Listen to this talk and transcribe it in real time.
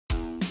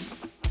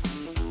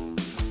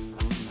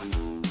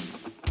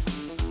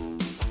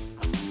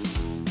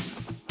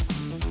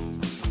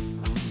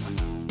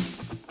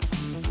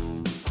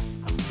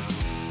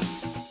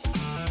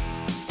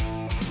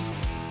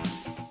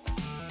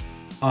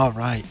All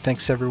right,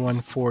 thanks everyone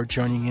for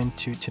joining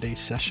into today's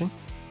session.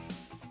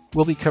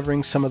 We'll be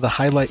covering some of the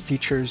highlight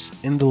features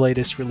in the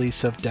latest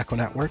release of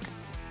DecoNetwork.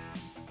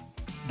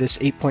 This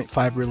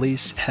 8.5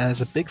 release has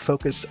a big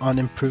focus on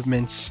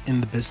improvements in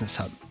the Business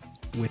Hub,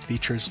 with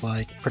features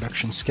like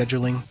production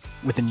scheduling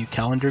with a new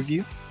calendar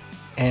view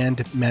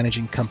and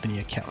managing company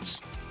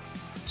accounts.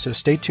 So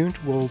stay tuned,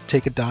 we'll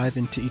take a dive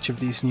into each of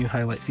these new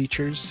highlight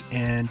features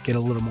and get a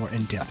little more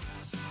in depth.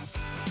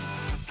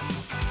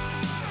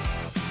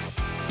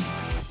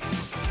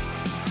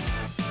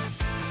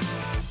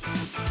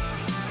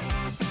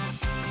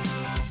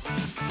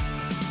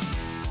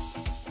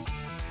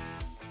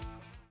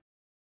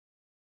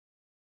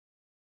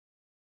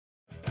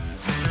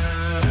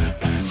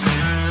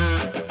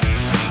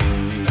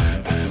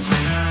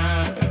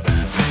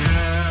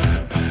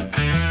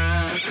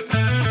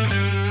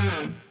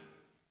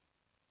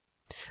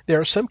 There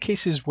are some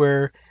cases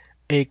where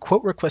a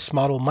quote request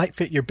model might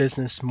fit your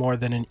business more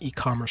than an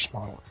e-commerce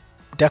model.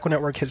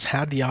 DecoNetwork has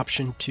had the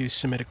option to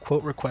submit a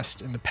quote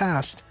request in the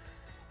past.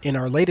 In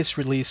our latest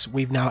release,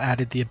 we've now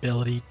added the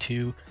ability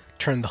to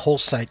turn the whole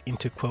site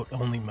into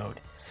quote-only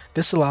mode.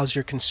 This allows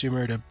your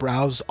consumer to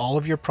browse all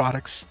of your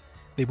products.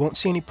 They won't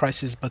see any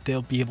prices, but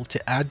they'll be able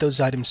to add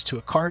those items to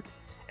a cart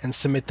and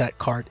submit that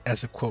cart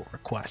as a quote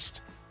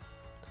request.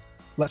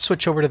 Let's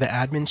switch over to the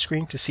admin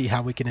screen to see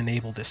how we can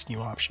enable this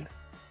new option.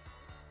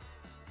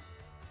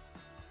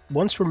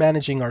 Once we're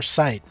managing our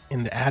site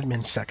in the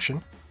admin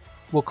section,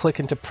 we'll click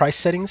into price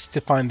settings to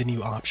find the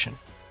new option.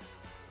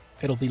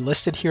 It'll be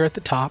listed here at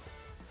the top,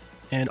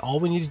 and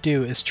all we need to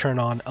do is turn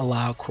on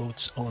allow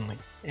quotes only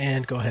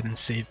and go ahead and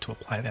save to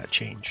apply that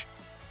change.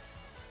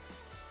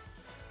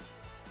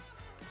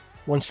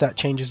 Once that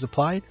change is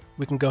applied,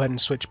 we can go ahead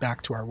and switch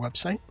back to our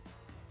website.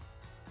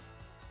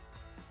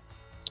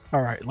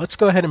 All right, let's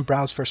go ahead and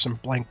browse for some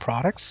blank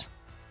products.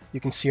 You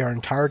can see our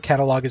entire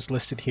catalog is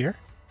listed here.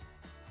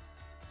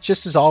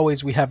 Just as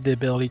always, we have the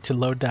ability to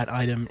load that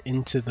item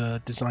into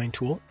the design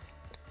tool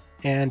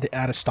and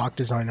add a stock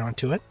design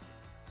onto it.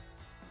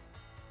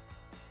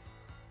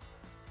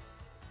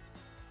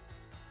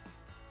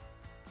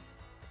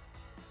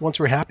 Once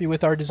we're happy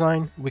with our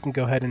design, we can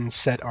go ahead and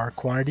set our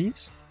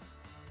quantities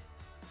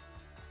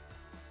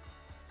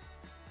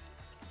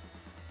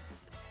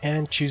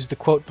and choose the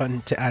quote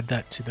button to add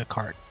that to the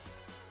cart.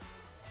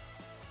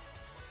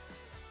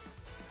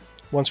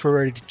 Once we're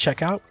ready to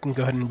check out, we can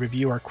go ahead and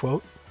review our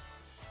quote.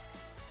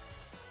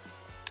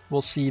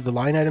 We'll see the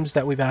line items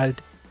that we've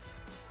added,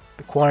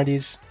 the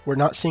quantities. We're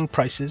not seeing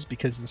prices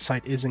because the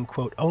site is in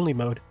quote only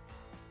mode,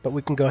 but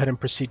we can go ahead and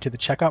proceed to the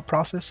checkout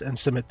process and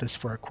submit this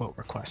for a quote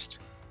request.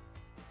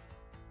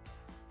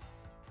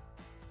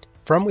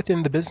 From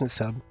within the Business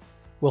Hub,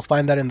 we'll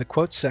find that in the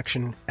quotes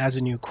section as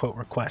a new quote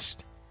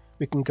request.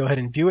 We can go ahead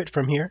and view it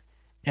from here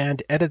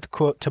and edit the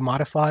quote to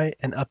modify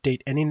and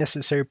update any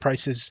necessary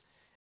prices,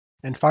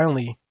 and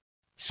finally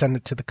send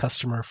it to the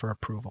customer for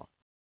approval.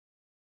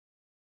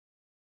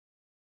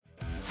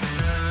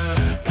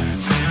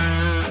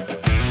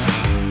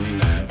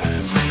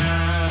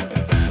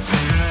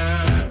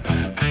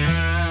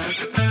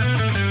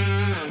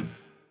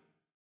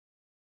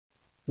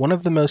 One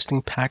of the most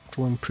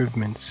impactful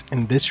improvements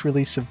in this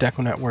release of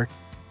DecoNetwork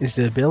is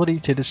the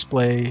ability to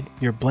display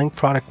your blank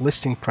product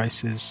listing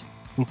prices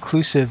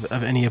inclusive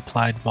of any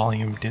applied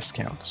volume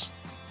discounts.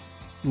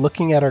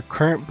 Looking at our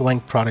current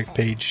blank product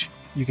page,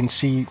 you can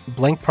see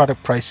blank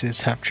product prices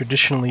have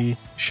traditionally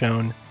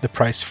shown the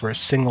price for a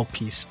single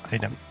piece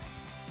item.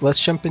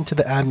 Let's jump into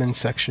the admin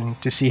section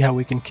to see how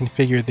we can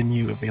configure the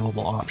new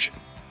available option.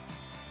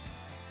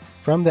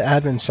 From the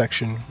admin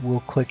section, we'll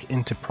click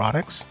into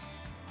products,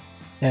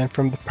 and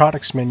from the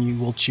products menu,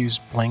 we'll choose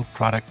blank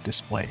product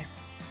display.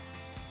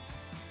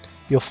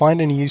 You'll find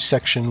a new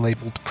section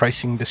labeled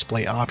pricing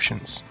display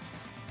options.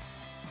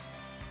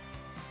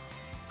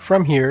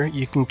 From here,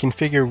 you can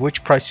configure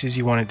which prices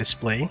you want to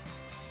display,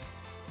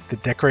 the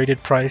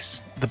decorated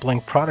price, the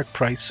blank product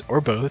price, or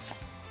both.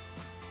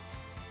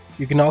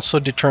 You can also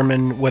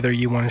determine whether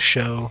you want to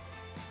show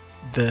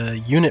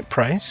the unit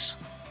price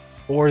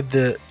or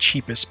the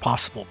cheapest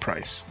possible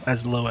price,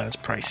 as low as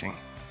pricing,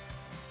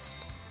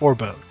 or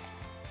both.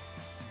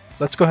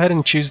 Let's go ahead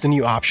and choose the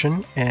new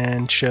option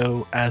and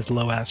show as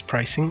low as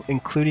pricing,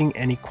 including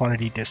any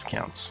quantity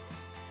discounts.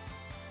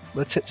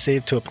 Let's hit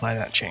save to apply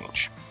that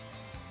change.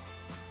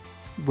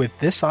 With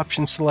this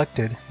option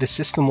selected, the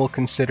system will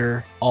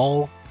consider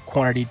all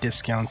quantity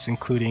discounts,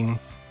 including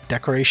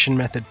decoration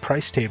method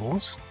price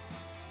tables,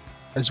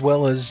 as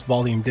well as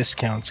volume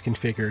discounts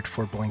configured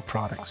for blank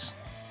products.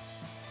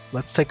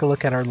 Let's take a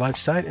look at our live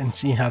site and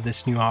see how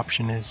this new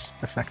option is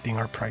affecting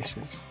our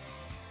prices.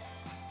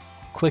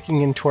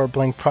 Clicking into our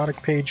blank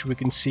product page, we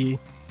can see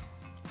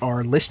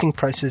our listing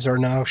prices are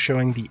now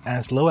showing the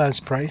as low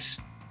as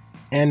price,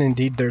 and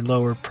indeed they're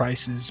lower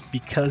prices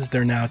because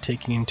they're now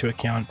taking into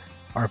account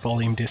our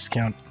volume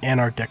discount and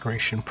our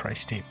decoration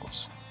price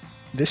tables.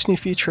 This new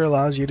feature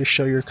allows you to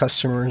show your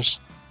customers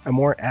a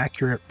more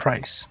accurate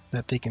price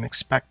that they can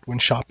expect when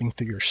shopping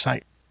through your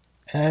site,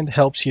 and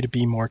helps you to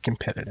be more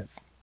competitive.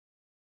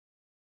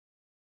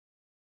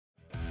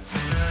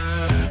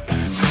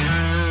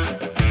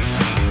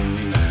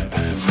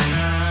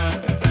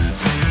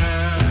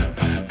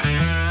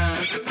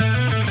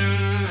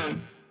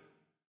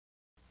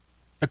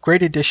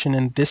 great addition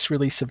in this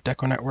release of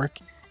DecoNetwork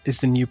is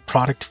the new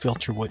Product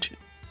Filter widget,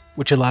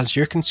 which allows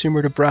your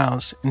consumer to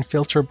browse and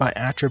filter by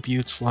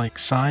attributes like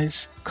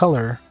size,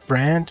 color,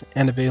 brand,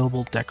 and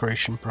available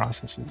decoration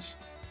processes.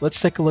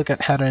 Let's take a look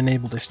at how to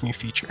enable this new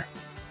feature.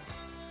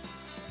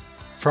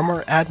 From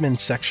our admin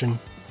section,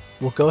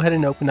 we'll go ahead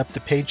and open up the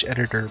page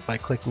editor by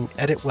clicking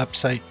Edit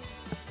Website,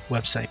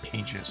 Website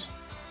Pages.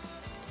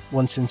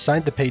 Once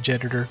inside the page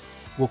editor,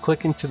 we'll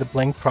click into the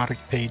blank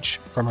product page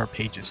from our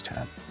Pages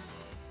tab.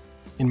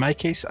 In my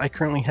case, I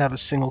currently have a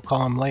single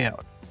column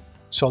layout,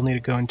 so I'll need to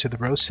go into the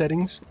row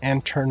settings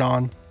and turn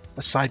on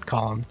a side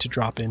column to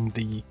drop in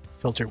the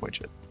filter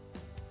widget.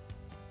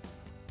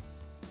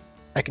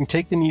 I can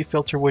take the new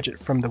filter widget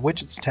from the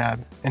Widgets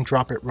tab and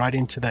drop it right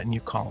into that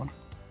new column.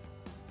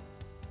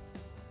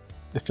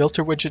 The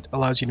filter widget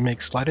allows you to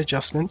make slight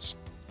adjustments,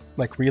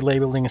 like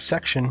relabeling a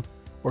section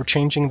or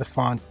changing the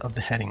font of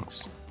the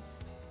headings.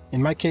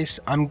 In my case,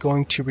 I'm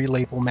going to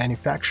relabel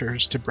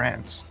manufacturers to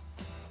brands.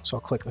 So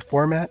I'll click the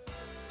format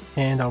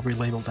and I'll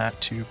relabel that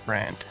to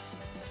brand.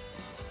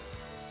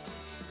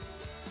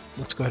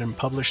 Let's go ahead and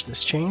publish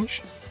this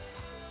change.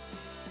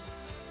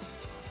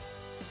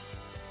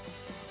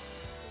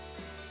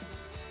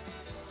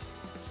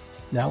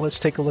 Now let's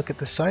take a look at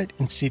the site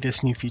and see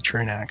this new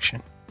feature in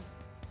action.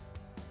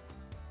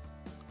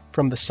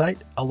 From the site,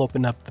 I'll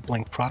open up the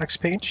blank products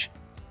page.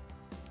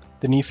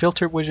 The new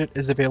filter widget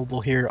is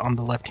available here on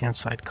the left-hand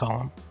side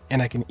column,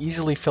 and I can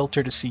easily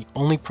filter to see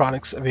only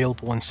products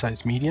available in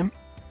size medium,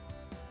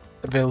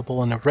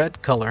 available in a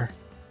red color,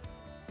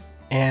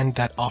 and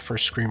that offer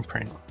screen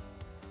printing.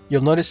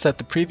 You'll notice that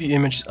the preview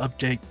images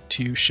update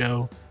to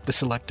show the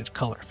selected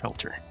color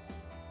filter.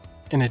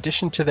 In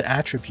addition to the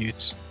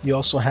attributes, you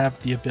also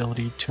have the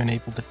ability to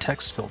enable the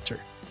text filter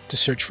to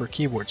search for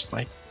keywords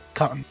like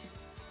cotton.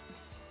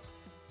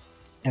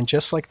 And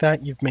just like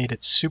that, you've made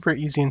it super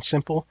easy and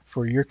simple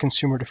for your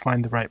consumer to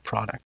find the right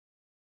product.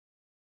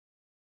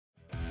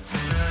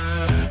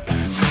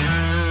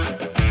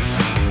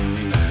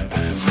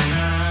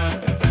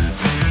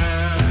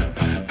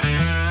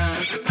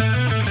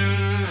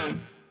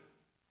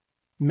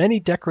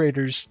 Many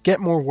decorators get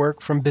more work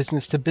from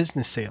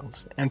business-to-business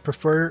sales and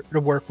prefer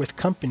to work with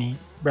company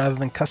rather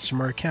than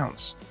customer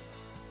accounts.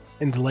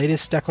 In the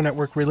latest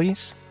DecoNetwork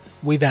release,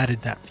 we've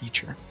added that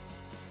feature.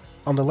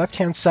 On the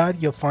left-hand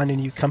side, you'll find a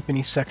new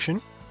company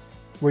section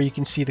where you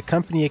can see the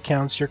company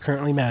accounts you're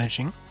currently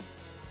managing.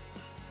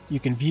 You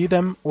can view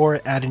them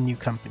or add a new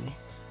company.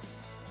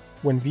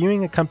 When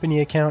viewing a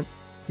company account,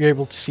 you're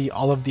able to see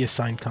all of the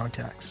assigned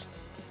contacts.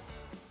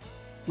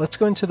 Let's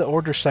go into the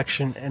order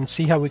section and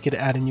see how we could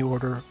add a new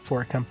order for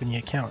a company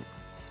account.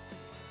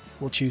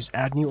 We'll choose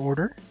Add New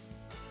Order.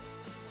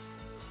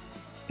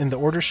 In the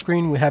order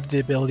screen, we have the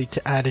ability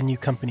to add a new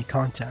company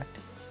contact.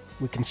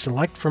 We can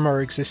select from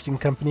our existing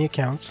company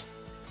accounts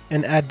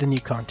and add the new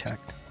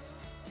contact.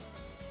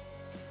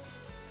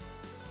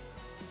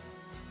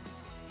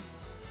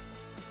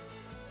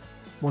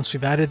 Once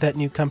we've added that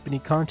new company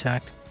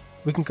contact,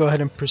 we can go ahead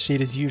and proceed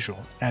as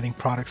usual, adding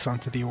products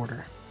onto the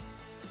order.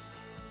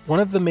 One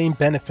of the main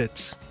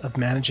benefits of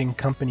managing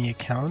company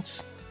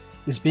accounts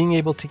is being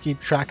able to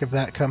keep track of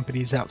that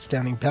company's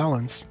outstanding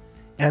balance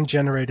and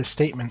generate a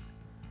statement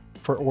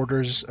for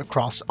orders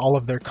across all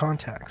of their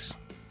contacts.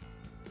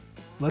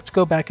 Let's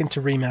go back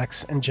into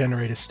Remax and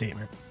generate a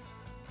statement.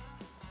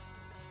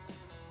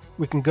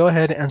 We can go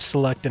ahead and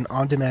select an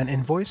on-demand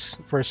invoice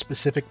for a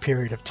specific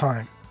period of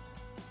time.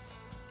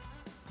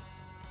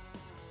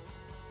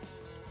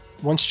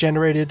 Once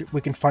generated,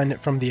 we can find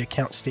it from the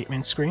account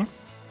statement screen.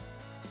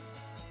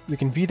 We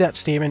can view that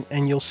statement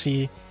and you'll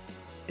see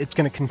it's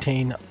going to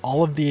contain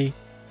all of the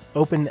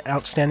open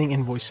outstanding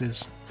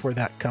invoices for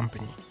that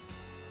company,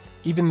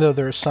 even though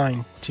they're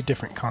assigned to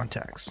different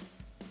contacts.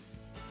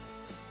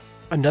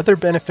 Another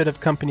benefit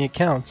of company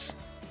accounts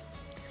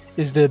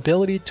is the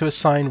ability to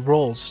assign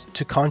roles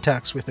to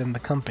contacts within the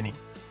company.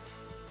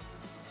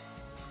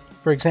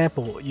 For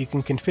example, you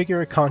can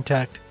configure a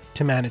contact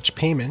to manage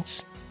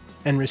payments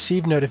and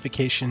receive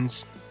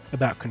notifications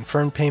about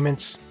confirmed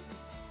payments,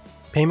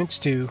 payments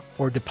due,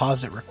 or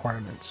deposit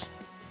requirements.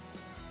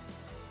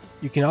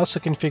 You can also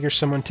configure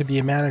someone to be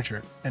a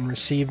manager and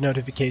receive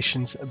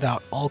notifications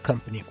about all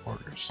company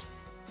orders.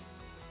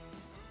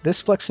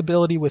 This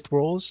flexibility with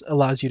roles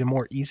allows you to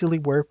more easily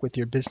work with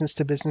your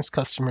business-to-business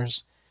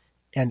customers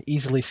and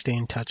easily stay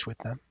in touch with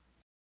them.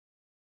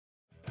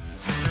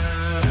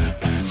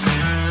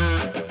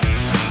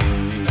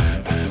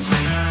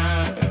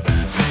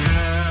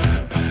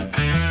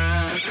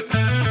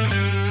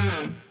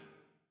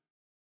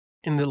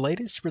 In the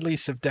latest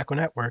release of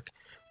DecoNetwork,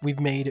 we've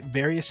made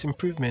various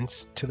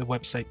improvements to the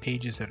website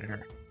pages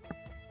editor.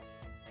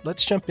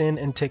 Let's jump in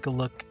and take a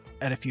look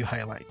at a few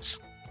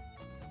highlights.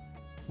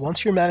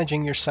 Once you're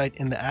managing your site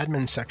in the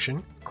admin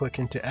section, click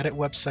into Edit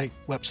Website,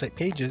 Website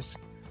Pages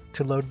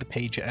to load the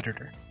page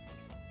editor.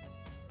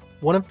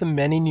 One of the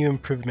many new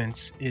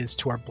improvements is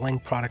to our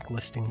blank product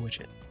listing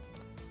widget.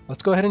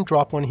 Let's go ahead and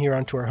drop one here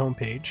onto our home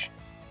page.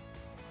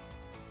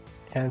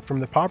 And from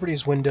the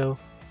Properties window,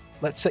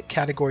 let's set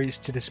categories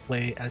to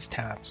display as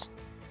tabs.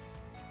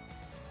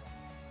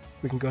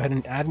 We can go ahead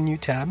and add a new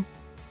tab.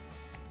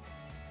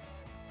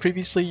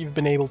 Previously, you've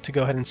been able to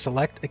go ahead and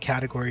select a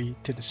category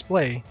to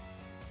display,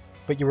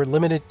 but you were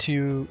limited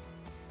to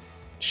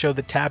show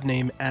the tab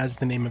name as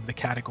the name of the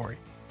category.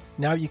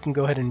 Now you can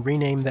go ahead and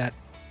rename that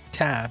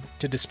tab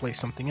to display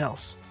something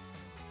else.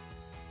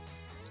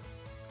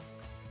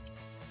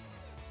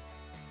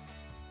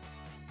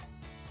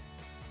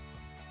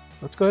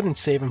 Let's go ahead and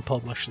save and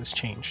publish this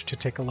change to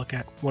take a look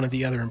at one of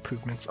the other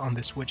improvements on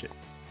this widget.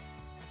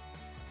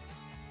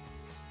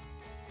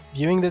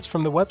 Viewing this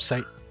from the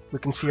website, we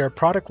can see our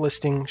product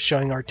listing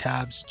showing our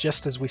tabs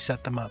just as we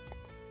set them up.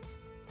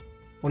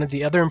 One of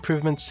the other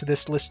improvements to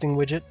this listing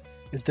widget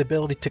is the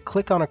ability to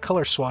click on a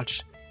color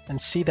swatch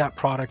and see that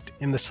product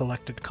in the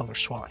selected color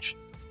swatch.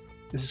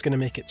 This is going to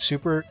make it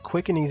super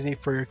quick and easy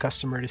for your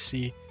customer to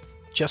see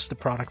just the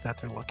product that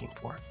they're looking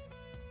for.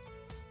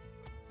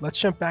 Let's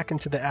jump back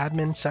into the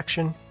admin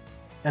section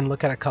and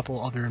look at a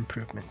couple other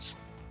improvements.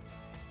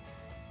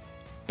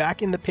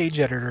 Back in the page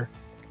editor,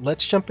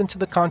 let's jump into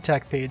the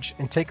contact page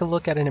and take a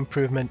look at an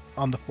improvement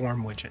on the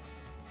form widget.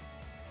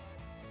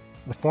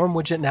 The form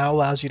widget now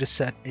allows you to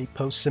set a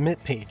post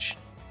submit page,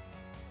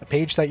 a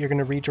page that you're going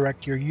to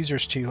redirect your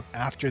users to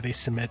after they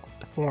submit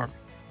the form.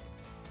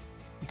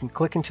 You can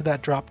click into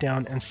that drop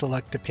down and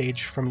select a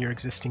page from your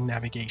existing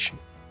navigation.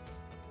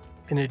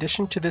 In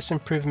addition to this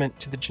improvement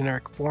to the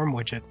generic form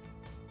widget,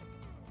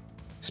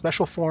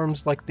 special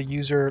forms like the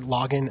user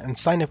login and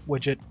sign up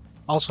widget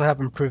also have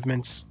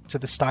improvements to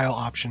the style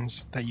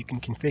options that you can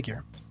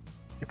configure.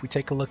 If we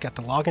take a look at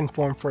the login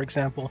form, for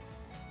example,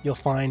 you'll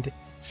find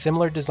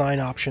similar design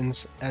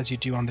options as you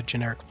do on the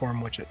generic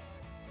form widget,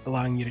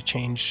 allowing you to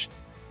change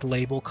the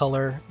label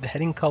color, the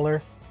heading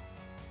color,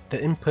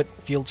 the input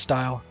field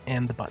style,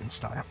 and the button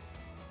style.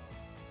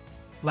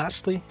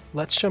 Lastly,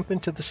 let's jump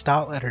into the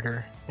style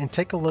editor and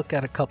take a look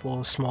at a couple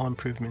of small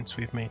improvements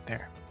we've made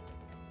there.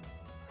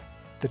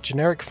 The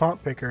generic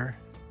font picker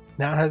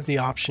now has the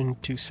option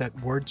to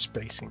set word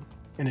spacing,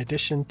 in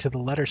addition to the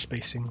letter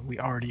spacing we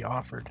already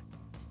offered.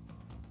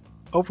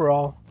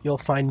 Overall, you'll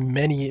find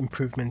many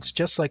improvements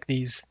just like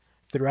these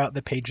throughout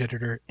the page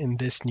editor in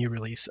this new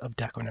release of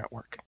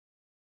DecoNetwork.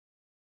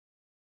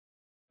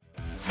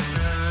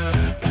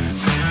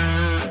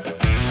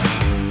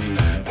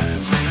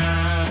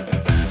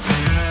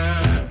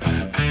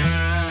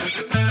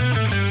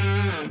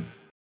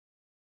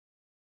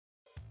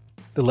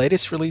 The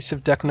latest release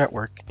of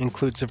DecoNetwork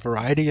includes a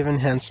variety of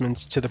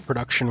enhancements to the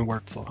production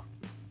workflow.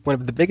 One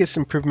of the biggest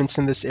improvements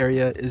in this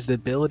area is the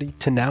ability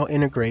to now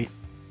integrate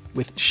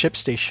with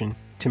ShipStation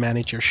to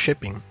manage your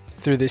shipping.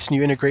 Through this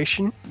new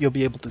integration, you'll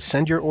be able to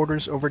send your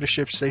orders over to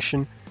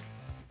ShipStation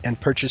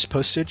and purchase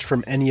postage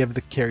from any of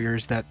the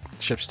carriers that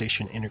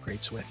ShipStation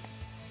integrates with.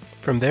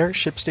 From there,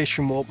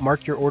 ShipStation will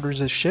mark your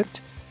orders as shipped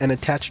and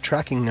attach a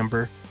tracking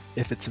number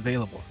if it's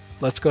available.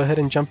 Let's go ahead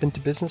and jump into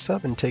Business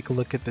Hub and take a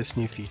look at this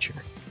new feature.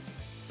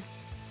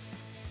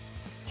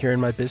 Here in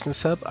my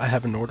Business Hub, I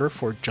have an order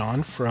for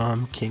John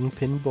from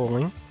Kingpin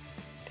Bowling,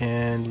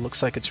 and it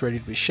looks like it's ready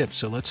to be shipped.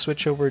 So let's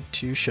switch over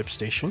to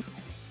ShipStation.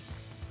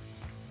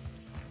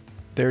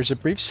 There's a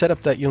brief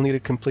setup that you'll need to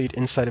complete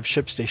inside of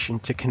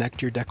ShipStation to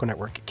connect your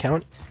DecoNetwork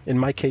account. In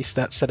my case,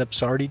 that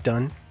setup's already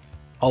done.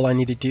 All I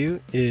need to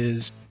do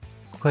is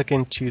click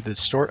into the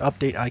store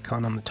update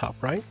icon on the top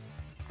right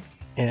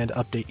and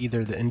update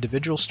either the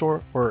individual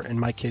store, or in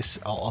my case,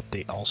 I'll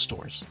update all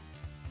stores.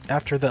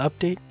 After the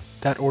update,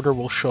 that order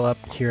will show up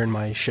here in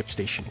my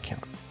ShipStation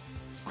account.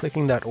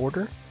 Clicking that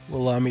order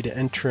will allow me to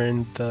enter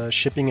in the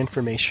shipping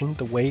information,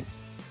 the weight,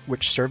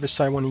 which service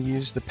I want to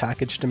use, the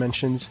package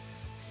dimensions,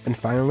 and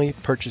finally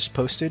purchase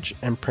postage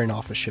and print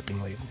off a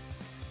shipping label.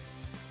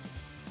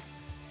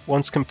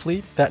 Once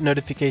complete, that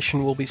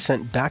notification will be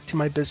sent back to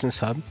my Business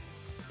Hub,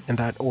 and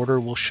that order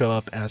will show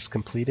up as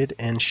completed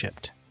and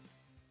shipped.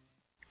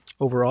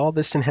 Overall,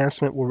 this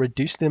enhancement will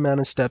reduce the amount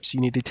of steps you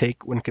need to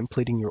take when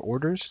completing your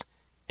orders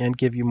and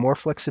give you more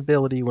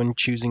flexibility when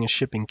choosing a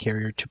shipping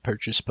carrier to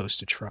purchase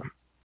postage from.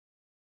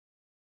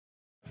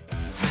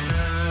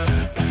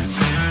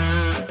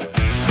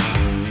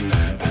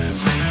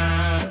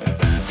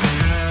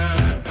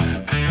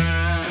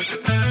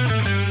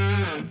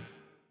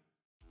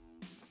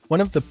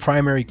 One of the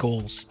primary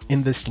goals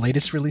in this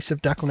latest release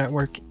of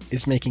DecoNetwork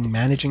is making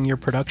managing your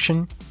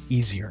production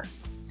easier.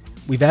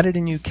 We've added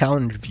a new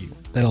calendar view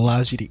that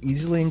allows you to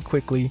easily and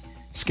quickly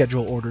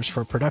schedule orders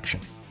for production.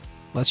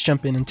 Let's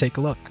jump in and take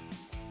a look.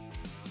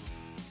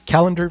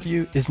 Calendar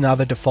view is now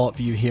the default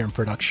view here in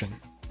production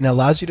and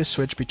allows you to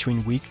switch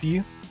between week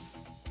view,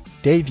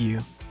 day view,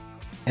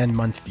 and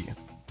month view.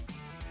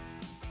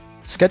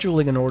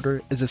 Scheduling an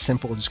order is as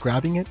simple as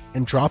grabbing it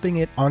and dropping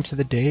it onto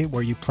the day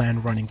where you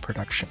plan running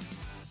production.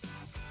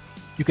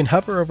 You can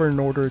hover over an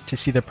order to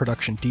see the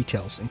production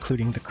details,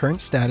 including the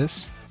current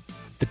status,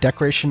 the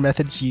decoration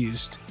methods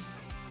used,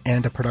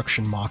 and a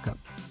production mockup.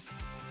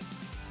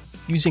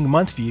 Using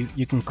month view,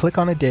 you can click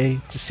on a day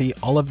to see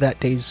all of that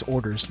day's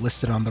orders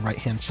listed on the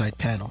right-hand side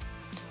panel,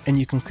 and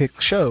you can click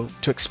show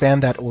to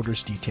expand that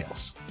order's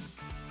details.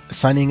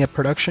 Assigning a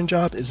production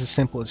job is as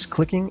simple as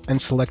clicking and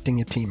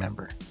selecting a team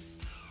member.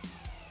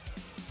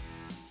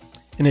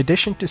 In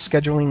addition to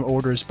scheduling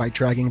orders by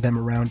dragging them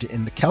around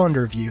in the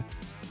calendar view,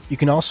 you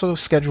can also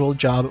schedule a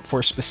job for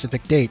a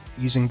specific date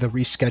using the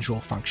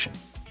reschedule function.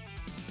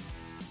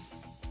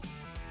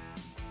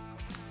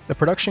 The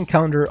production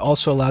calendar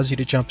also allows you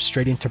to jump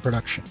straight into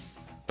production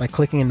by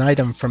clicking an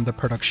item from the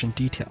production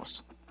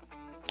details.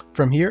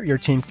 From here, your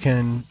team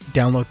can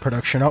download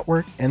production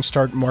artwork and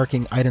start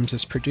marking items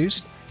as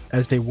produced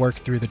as they work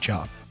through the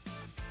job.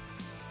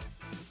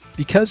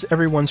 Because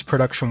everyone's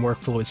production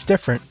workflow is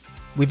different,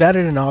 we've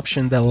added an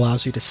option that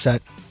allows you to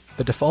set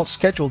the default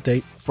schedule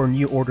date for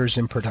new orders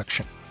in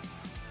production.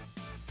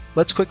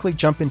 Let's quickly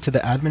jump into the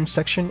admin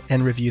section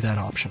and review that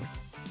option.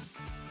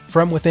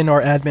 From within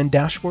our admin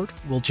dashboard,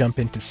 we'll jump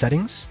into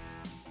Settings,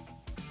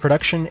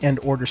 Production and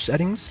Order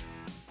Settings,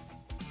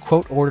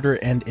 Quote Order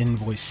and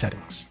Invoice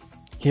Settings.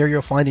 Here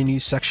you'll find a new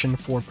section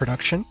for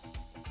production,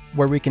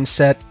 where we can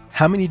set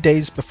how many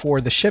days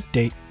before the ship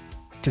date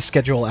to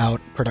schedule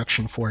out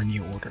production for a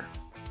new order.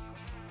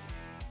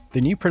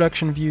 The new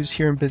production views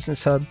here in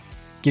Business Hub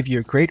give you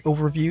a great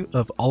overview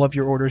of all of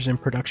your orders in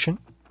production,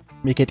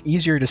 make it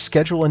easier to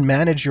schedule and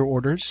manage your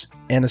orders,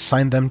 and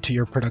assign them to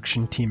your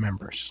production team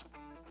members.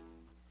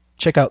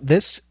 Check out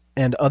this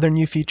and other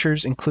new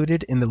features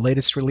included in the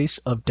latest release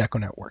of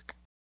DecoNetwork.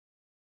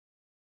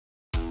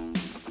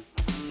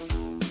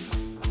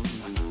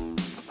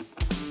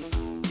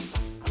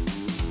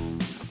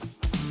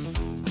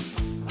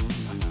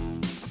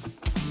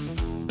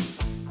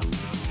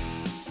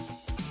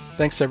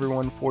 Thanks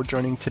everyone for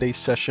joining today's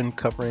session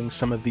covering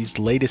some of these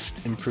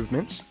latest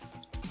improvements.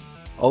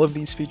 All of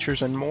these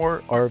features and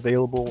more are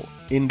available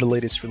in the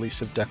latest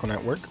release of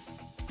DecoNetwork.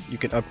 You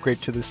can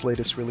upgrade to this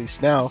latest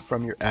release now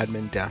from your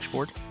admin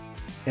dashboard.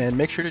 And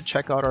make sure to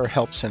check out our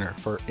Help Center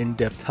for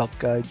in-depth help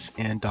guides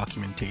and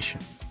documentation.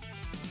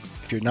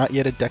 If you're not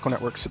yet a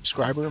DecoNetwork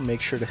subscriber,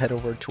 make sure to head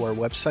over to our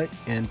website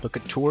and book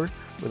a tour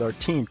with our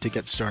team to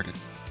get started.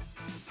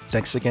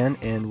 Thanks again,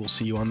 and we'll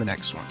see you on the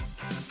next one.